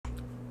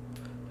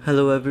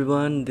Hello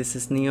everyone, this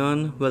is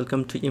Neon.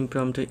 Welcome to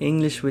Impromptu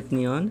English with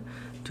Neon.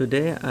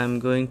 Today I'm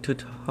going to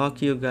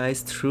talk you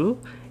guys through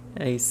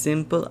a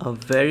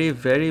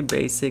very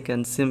basic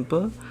and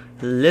simple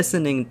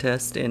listening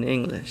test in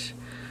English.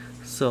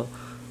 So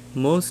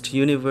most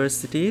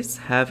universities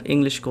have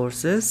English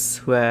courses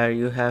where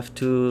you have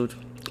to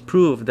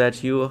prove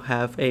that you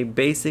have a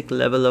basic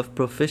level of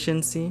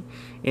proficiency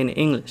in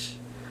English.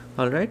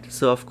 Alright,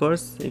 so of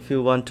course, if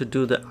you want to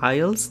do the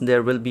IELTS,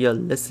 there will be a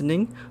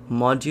listening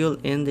module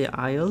in the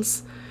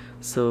IELTS.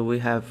 So we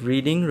have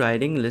reading,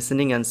 writing,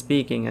 listening, and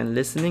speaking. And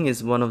listening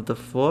is one of the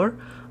 4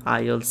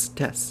 IELTS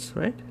tests,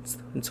 right?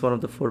 It's one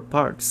of the 4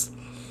 parts.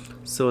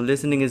 So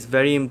listening is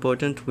very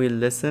important. We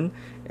listen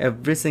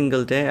every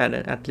single day, and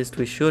at least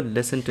we should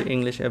listen to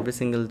English every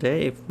single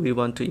day if we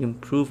want to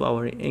improve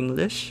our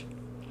English.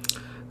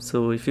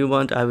 So if you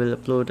want, I will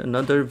upload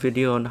another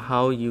video on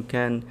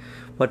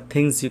what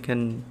things you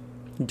can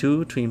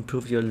do to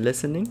improve your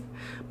listening.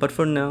 But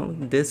for now,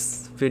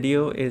 this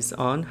video is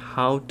on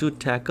how to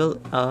tackle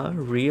a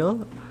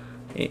real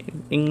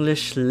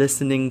English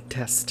listening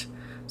test.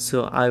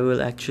 So I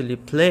will actually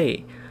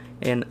play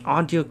an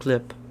audio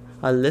clip,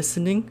 a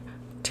listening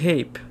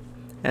tape,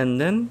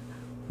 and then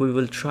we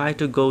will try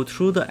to go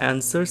through the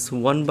answers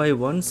one by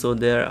one. So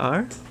there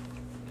are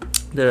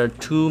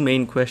 2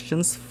 main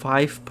questions,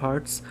 5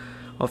 parts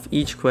of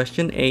each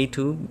question, A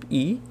to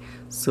E.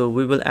 So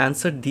we will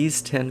answer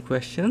these 10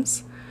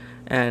 questions,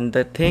 and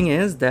the thing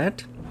is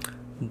that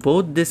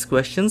both these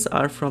questions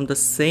are from the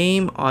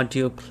same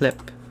audio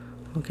clip.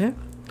 Okay,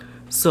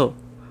 so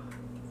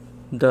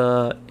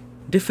the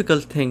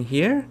difficult thing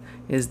here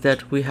is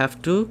that we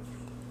have to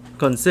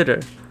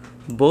consider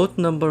both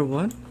number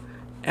 1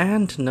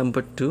 and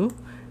number 2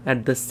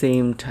 at the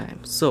same time.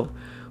 So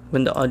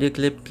when the audio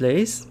clip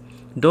plays,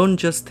 don't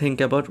just think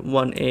about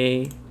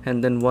 1A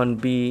and then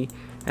 1B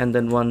and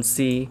then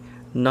 1C,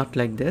 not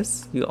like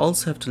this. You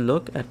also have to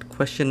look at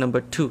question number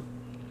 2.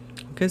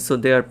 Okay, so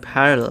they are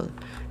parallel.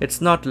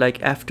 It's not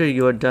like after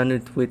you are done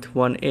with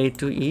 1A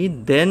to E,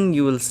 then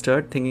you will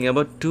start thinking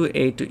about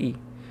 2A to E.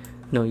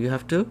 No, you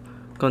have to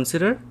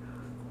consider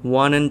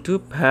 1 and 2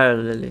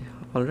 parallelly.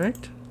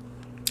 Alright,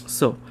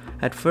 so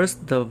at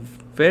first, the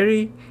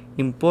very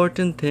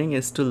important thing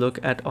is to look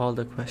at all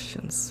the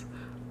questions.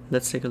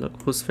 Let's take a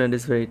look. Whose friend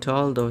is very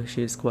tall, though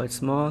she is quite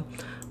small?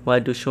 Why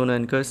do Shona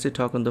and Kirsty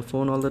talk on the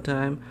phone all the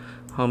time?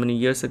 How many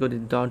years ago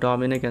did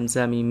Dominic and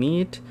Sammy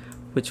meet?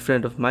 Which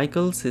friend of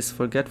Michael's is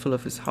forgetful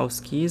of his house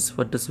keys?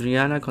 What does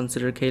Rihanna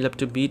consider Caleb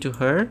to be to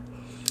her?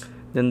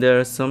 Then there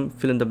are some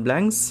fill in the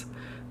blanks.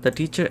 The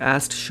teacher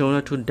asked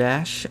Shona to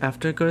dash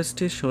after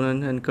Kirsty.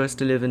 Shona and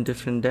Kirsty live in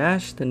different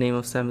dash. The name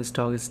of Sammy's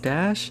dog is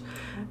Dash.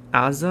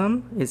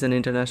 Azam is an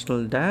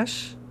international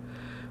dash.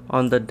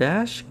 On the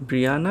dash,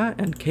 Brianna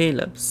and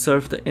Caleb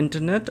surf the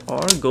internet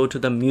or go to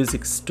the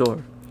music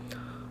store.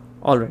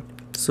 Alright,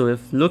 so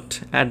we've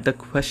looked at the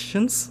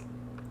questions.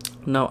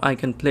 Now I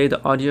can play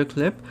the audio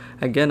clip.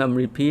 Again, I'm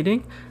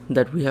repeating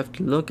that we have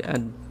to look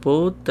at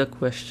both the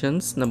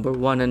questions, number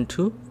 1 and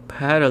 2,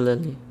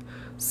 parallelly,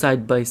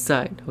 side by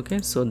side.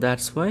 Okay, so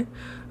that's why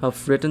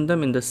I've written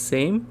them on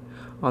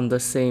the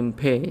same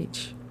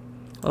page.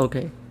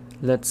 Okay,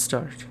 let's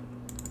start.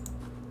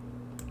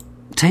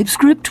 Tape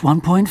script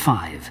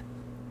 1.5.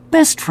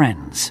 Best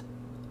friends.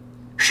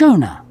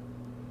 Shona.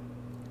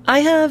 I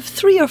have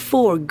 3 or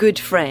 4 good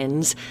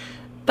friends,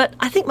 but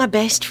I think my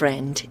best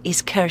friend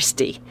is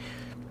Kirsty.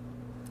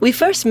 We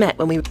first met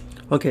when we...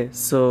 Okay,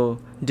 so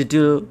did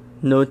you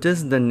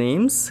notice the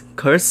names?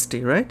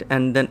 Kirsty, right?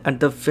 And then at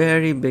the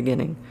very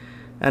beginning,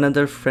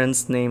 another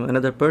person's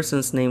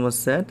name was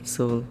said.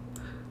 So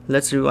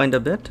let's rewind a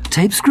bit.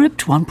 Tape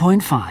script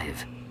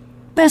 1.5.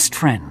 Best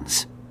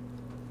friends.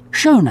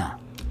 Shona.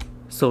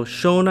 So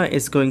Shona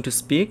is going to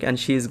speak, and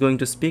she is going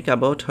to speak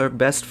about her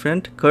best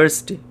friend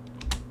Kirsty.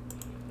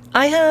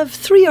 I have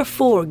 3 or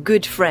 4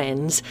 good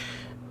friends,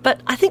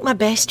 but I think my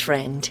best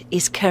friend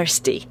is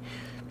Kirsty.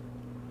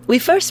 We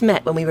first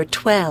met when we were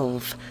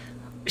 12.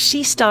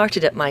 She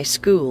started at my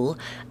school,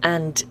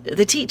 and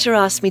the teacher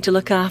asked me to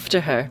look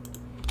after her.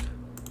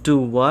 Do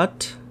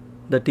what?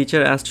 The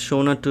teacher asked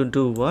Shona to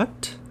do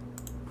what?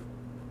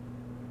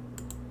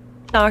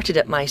 Started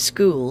at my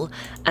school,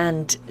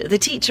 and the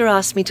teacher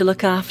asked me to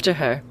look after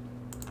her.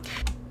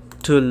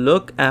 To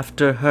look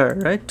after her,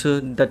 right?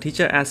 The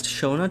teacher asked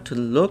Shona to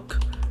look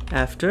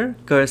after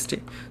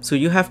Kirsty. So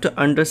you have to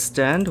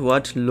understand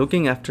what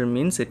looking after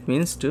means. It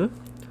means to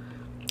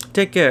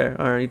take care,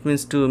 or it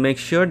means to make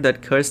sure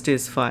that Kirsty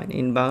is fine.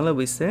 In Bangla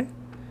we say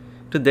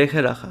to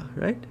dekhe rakha,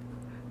 right?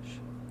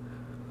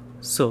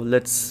 So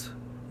let's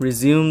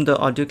resume the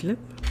audio clip.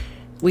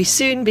 We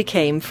soon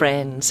became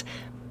friends.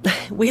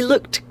 We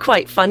looked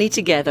quite funny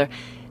together.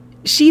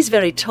 She's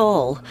very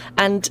tall,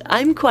 and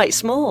I'm quite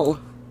small.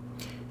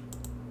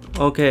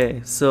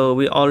 Okay, so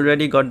we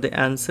already got the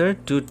answer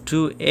to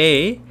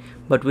 2A,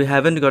 but we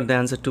haven't got the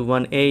answer to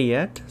 1A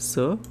yet.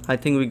 So I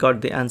think we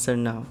got the answer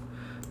now.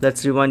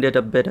 Let's rewind it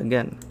a bit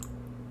again.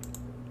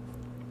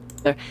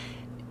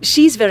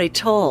 She's very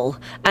tall,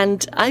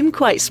 and I'm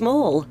quite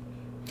small.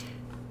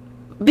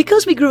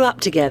 Because we grew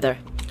up together.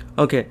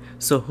 Okay,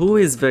 so who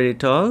is very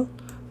tall,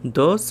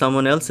 though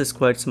someone else is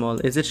quite small?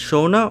 Is it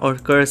Shona or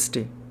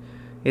Kirsty?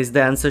 Is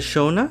the answer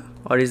Shona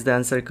or is the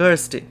answer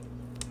Kirsty?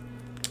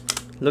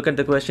 Look at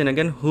the question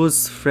again.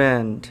 Whose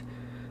friend?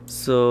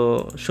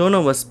 So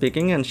Shona was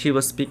speaking and she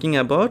was speaking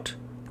about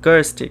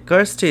Kirsty.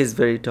 Kirsty is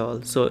very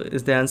tall. So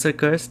is the answer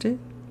Kirsty?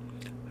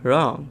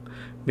 Wrong.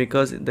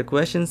 Because the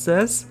question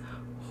says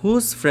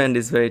whose friend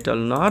is very tall,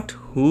 not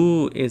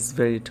who is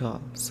very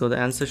tall. So the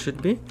answer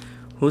should be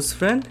whose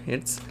friend?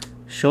 It's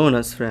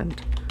Shona's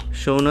friend.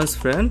 Shona's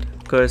friend,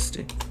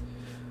 Kirsty.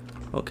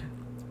 Okay.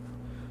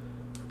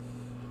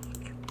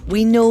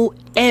 We know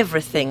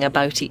everything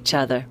about each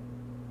other.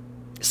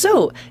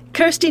 So,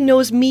 Kirsty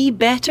knows me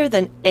better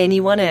than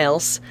anyone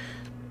else.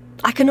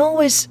 I can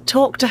always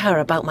talk to her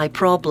about my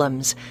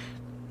problems.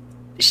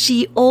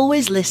 She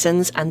always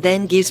listens and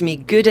then gives me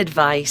good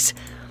advice.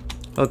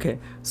 Okay,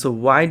 so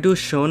why do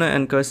Shona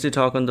and Kirsty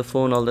talk on the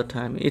phone all the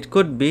time? It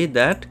could be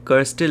that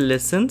Kirsty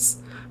listens.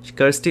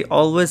 Kirsty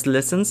always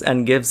listens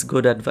and gives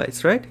good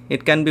advice, right?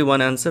 It can be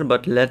one answer,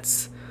 but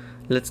let's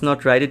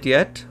not write it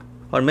yet.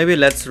 Or maybe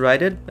let's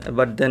write it,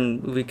 but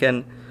then we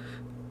can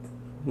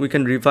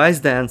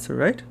revise the answer,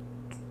 right?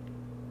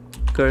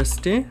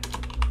 Kirsty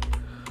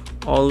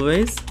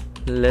always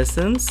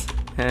listens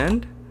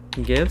and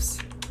gives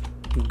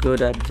good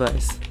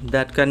advice.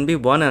 That can be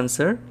one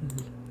answer.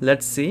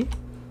 Let's see.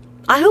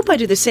 I hope I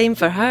do the same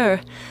for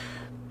her.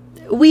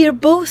 We are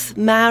both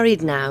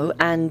married now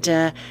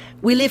and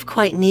we live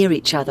quite near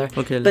each other,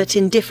 Okay. but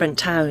in different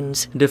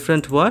towns.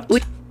 Different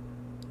what?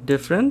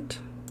 Different?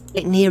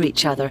 Near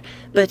each other,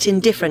 but in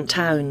different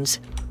towns.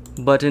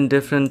 But in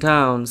different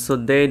towns. So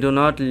they do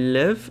not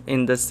live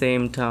in the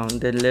same town.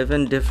 They live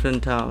in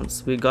different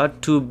towns. We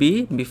got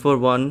 2B before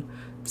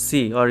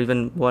 1C or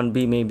even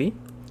 1B maybe.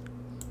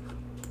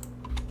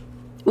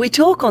 We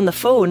talk on the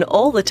phone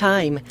all the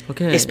time,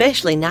 Okay.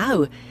 especially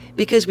now,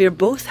 because we're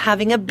both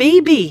having a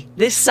baby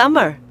this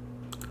summer.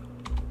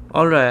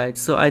 Alright,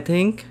 so I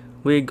think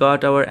we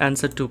got our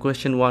answer to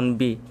question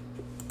 1B.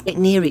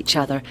 Near each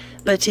other,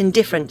 but in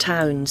different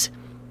towns.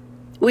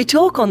 We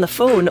talk on the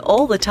phone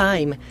all the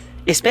time,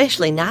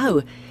 especially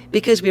now,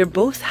 because we're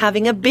both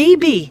having a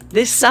baby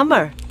this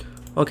summer.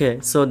 Okay,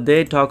 so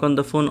they talk on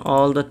the phone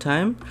all the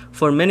time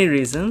for many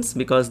reasons,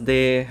 because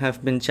they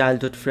have been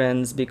childhood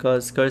friends,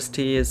 because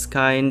Kirsty is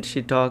kind,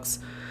 she talks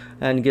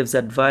and gives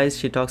advice,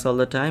 she talks all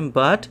the time,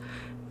 but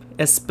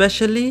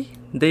especially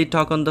they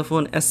talk on the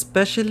phone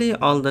especially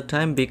all the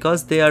time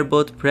because they are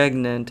both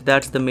pregnant.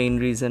 That's the main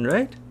reason,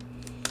 right?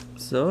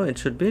 So it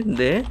should be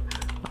they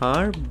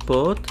are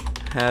both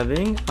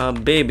having a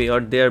baby or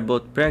they are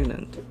both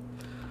pregnant.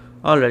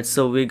 Alright,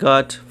 so we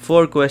got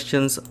 4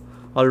 questions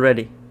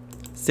already.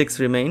 6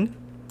 remain.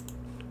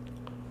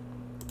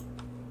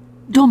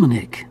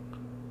 Dominic.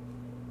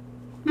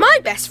 My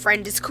best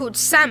friend is called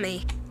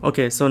Sammy.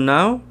 Okay, so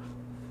now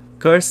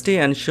Kirsty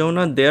and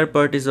Shona, their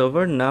part is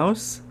over. Now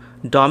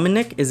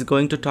Dominic is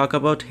going to talk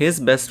about his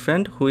best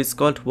friend who is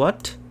called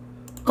what?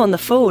 On the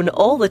phone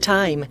all the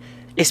time,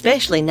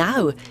 especially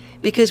now,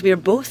 because we're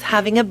both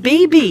having a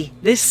baby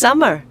this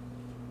summer.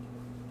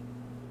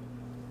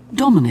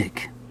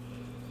 Dominic.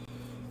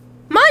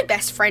 My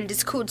best friend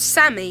is called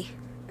Sammy,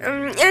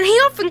 and he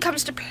often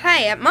comes to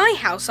play at my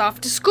house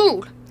after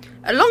school.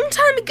 A long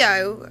time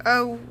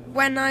ago,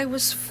 when I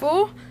was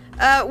 4,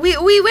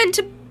 we went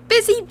to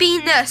Busy Bee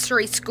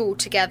Nursery School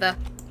together.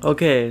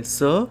 Okay,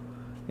 so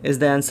is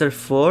the answer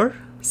 4?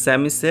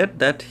 Sammy said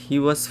that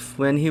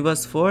when he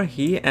was 4,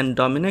 he and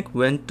Dominic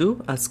went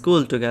to a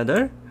school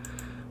together.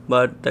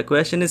 But the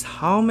question is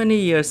how many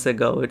years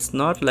ago? It's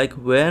not like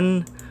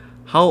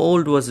how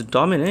old was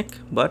Dominic,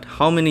 but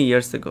how many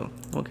years ago?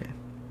 Okay.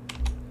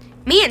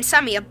 Me and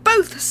Sammy are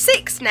both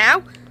 6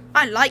 now.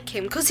 I like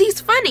him because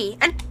he's funny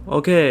and...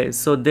 Okay,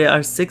 so they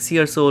are 6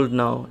 years old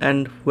now.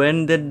 And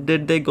when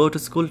did they go to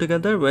school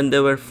together? When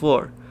they were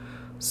 4.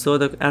 So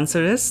the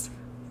answer is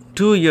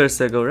 2 years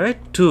ago, right?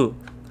 2.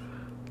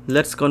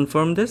 Let's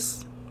confirm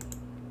this.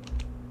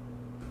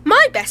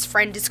 My best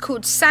friend is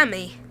called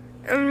Sammy,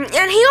 and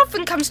he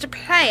often comes to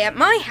play at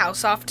my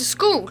house after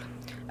school.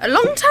 A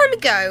long time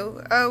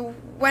ago,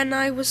 when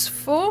I was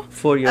 4,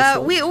 4 years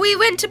old. we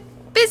went to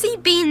Busy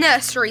Bee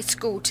Nursery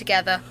School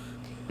together.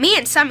 Me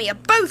and Sammy are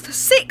both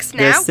 6 now.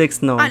 They're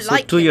 6 now, I so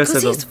like 2 him years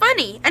because ago. he's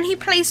funny and he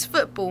plays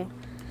football.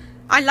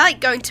 I like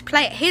going to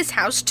play at his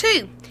house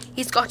too.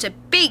 He's got a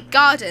big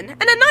garden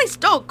and a nice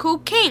dog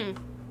called King.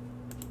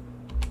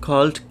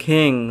 Called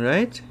King,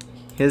 right?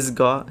 His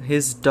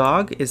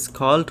dog is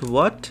called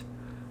what?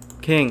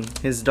 King.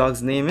 His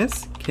dog's name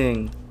is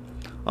King.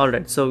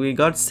 Alright, so we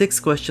got 6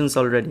 questions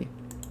already.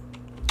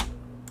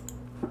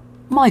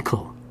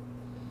 Michael.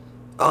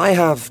 I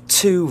have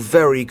 2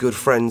 very good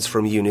friends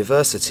from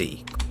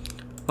university.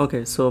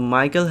 Okay, so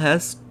Michael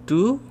has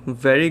 2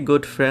 very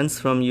good friends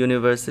from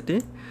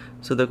university.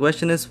 So the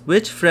question is,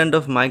 which friend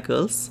of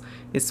Michael's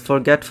is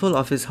forgetful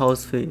of his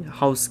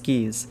house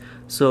keys?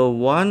 So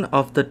one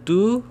of the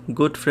 2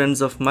 good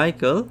friends of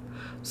Michael,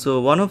 so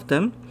one of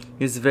them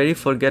is very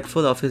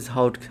forgetful of his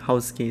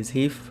house keys.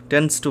 He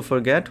tends to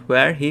forget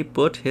where he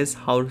put his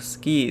house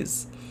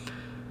keys.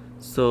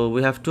 So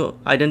we have to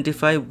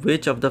identify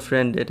which of the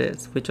friends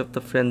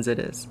it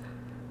is.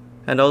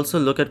 And also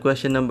look at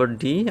question number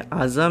D.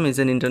 Azam is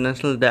an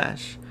international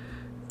dash.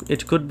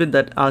 It could be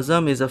that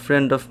Azam is a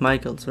friend of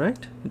Michael's,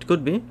 right? It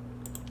could be.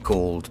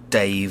 Called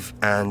Dave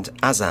and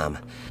Azam.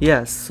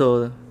 Yes,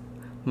 so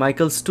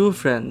Michael's two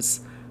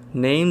friends.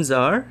 Names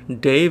are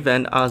Dave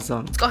and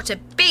Azam. He's got a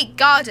big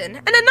garden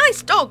and a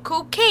nice dog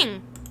called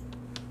King.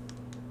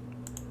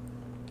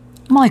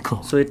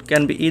 Michael. So it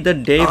can be either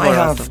Dave I or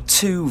have Azam.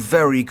 two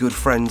very good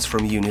friends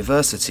from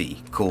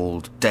university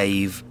called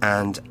Dave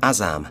and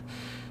Azam.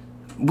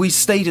 We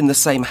stayed in the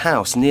same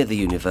house near the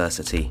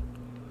university.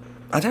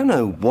 I don't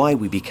know why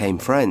we became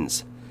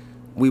friends.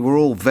 We were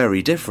all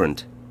very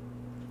different.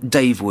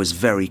 Dave was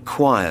very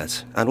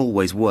quiet and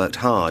always worked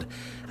hard,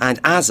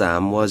 and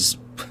Azam was,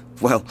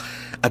 well,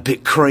 a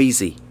bit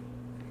crazy.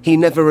 He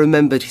never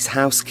remembered his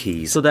house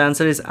keys. So the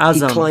answer is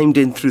Azam. He climbed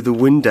in through the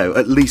window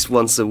at least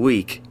once a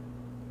week.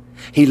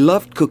 He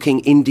loved cooking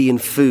Indian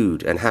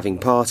food and having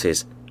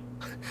parties.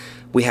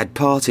 We had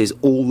parties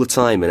all the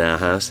time in our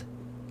house.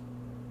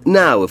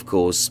 Now, of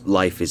course,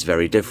 life is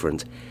very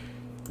different.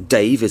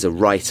 Dave is a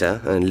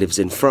writer and lives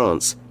in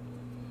France.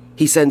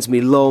 He sends me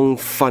long,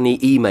 funny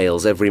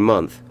emails every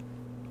month.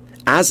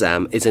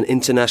 Azam is an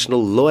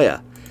international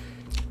lawyer.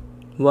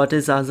 What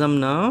is Azam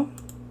now?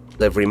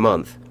 Every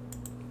month.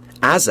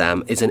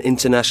 Azam is an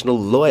international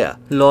lawyer.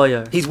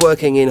 Lawyer. He's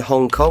working in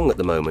Hong Kong at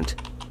the moment.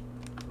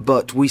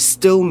 But we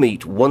still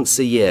meet once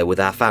a year with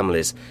our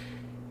families.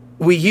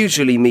 We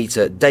usually meet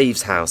at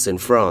Dave's house in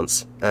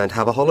France and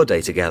have a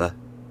holiday together.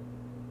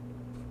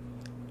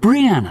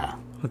 Brianna.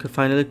 Okay,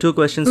 finally 2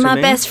 questions My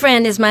remain. best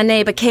friend is my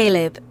neighbor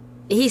Caleb.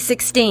 He's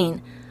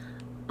 16.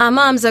 Our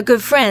moms are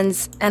good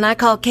friends, and I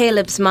call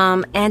Caleb's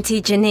mom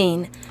Auntie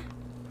Janine.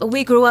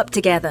 We grew up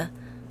together.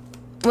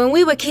 When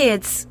we were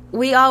kids,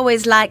 we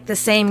always liked the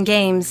same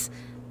games.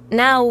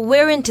 Now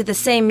we're into the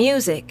same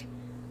music.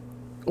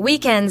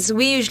 Weekends,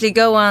 we usually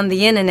go on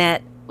the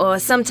internet, or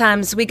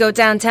sometimes we go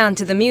downtown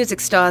to the music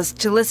stores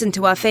to listen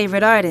to our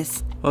favorite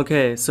artists.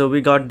 Okay, so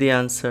we got the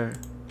answer.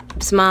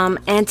 Caleb's mom,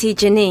 Auntie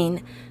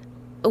Janine.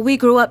 We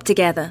grew up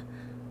together.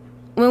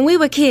 When we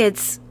were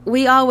kids,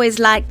 we always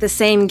liked the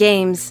same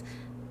games.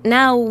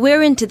 Now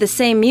we're into the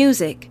same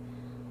music.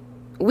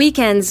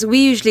 Weekends, we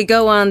usually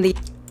go on the...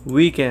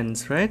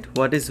 Weekends, right?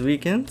 What is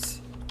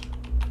weekends?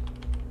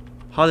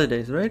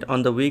 Holidays, right?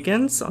 On the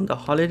weekends, on the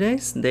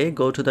holidays, they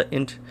go to the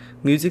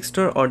music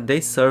store or they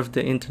surf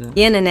the internet.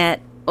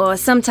 internet, or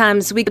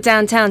sometimes we go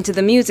downtown to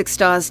the music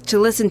stores to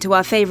listen to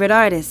our favorite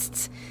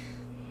artists.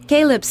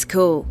 Caleb's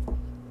cool.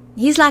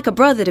 He's like a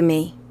brother to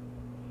me.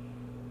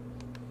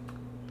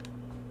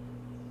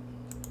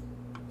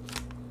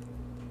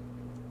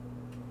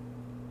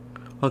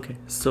 Okay,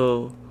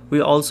 so we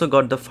also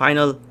got the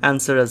final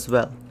answer as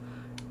well.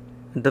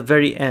 At the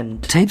very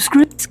end. Tape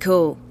script. It's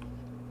cool.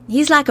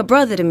 He's like a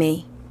brother to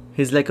me.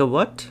 He's like a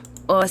what?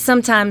 Or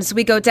sometimes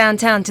we go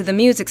downtown to the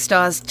music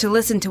stores to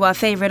listen to our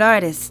favorite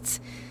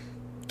artists.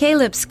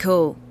 Caleb's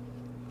cool.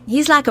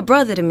 He's like a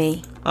brother to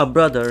me. A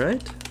brother,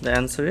 right? The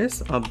answer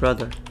is a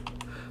brother.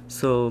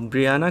 So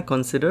Brianna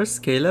considers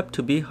Caleb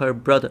to be her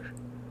brother,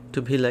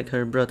 to be like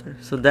her brother.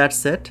 So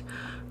that's it.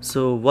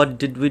 So what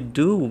did we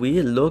do?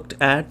 We looked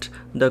at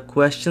the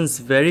questions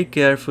very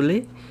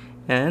carefully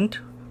and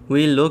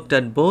we looked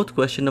at both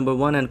question number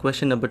 1 and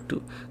question number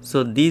 2.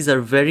 So these are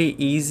very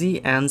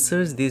easy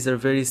answers. These are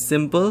very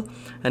simple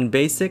and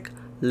basic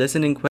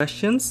listening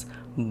questions,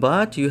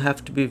 but you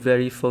have to be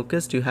very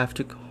focused. You have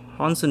to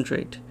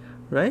concentrate,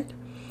 right?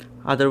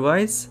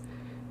 Otherwise,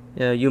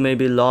 you may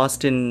be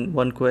lost in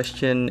one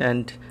question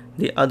and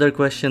the other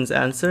question's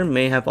answer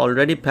may have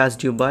already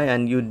passed you by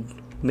and you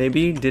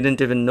maybe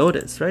didn't even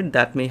notice, right?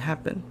 That may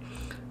happen.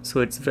 So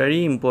it's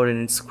very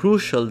important, it's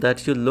crucial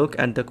that you look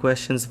at the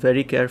questions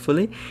very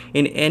carefully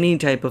in any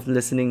type of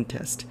listening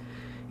test.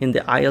 In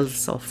the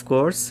IELTS, of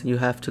course, you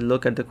have to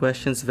look at the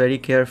questions very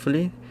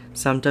carefully.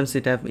 Sometimes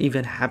it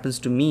even happens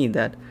to me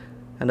that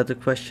another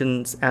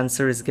question's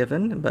answer is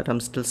given, but I'm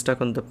still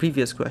stuck on the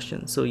previous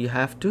question. So you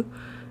have to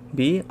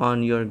be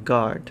on your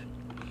guard.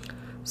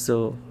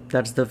 So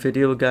that's the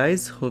video,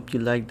 guys. Hope you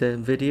liked the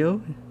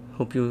video.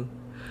 Hope you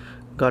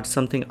got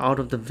something out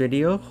of the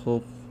video.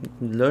 Hope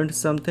you learned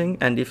something.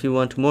 And if you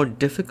want more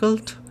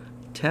difficult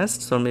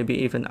tests or maybe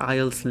even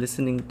IELTS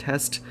listening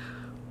test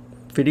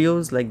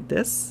videos like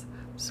this,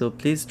 so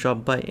please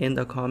drop by in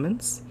the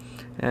comments,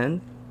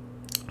 and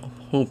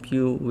hope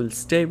you will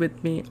stay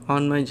with me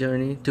on my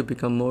journey to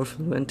become more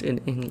fluent in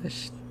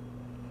English.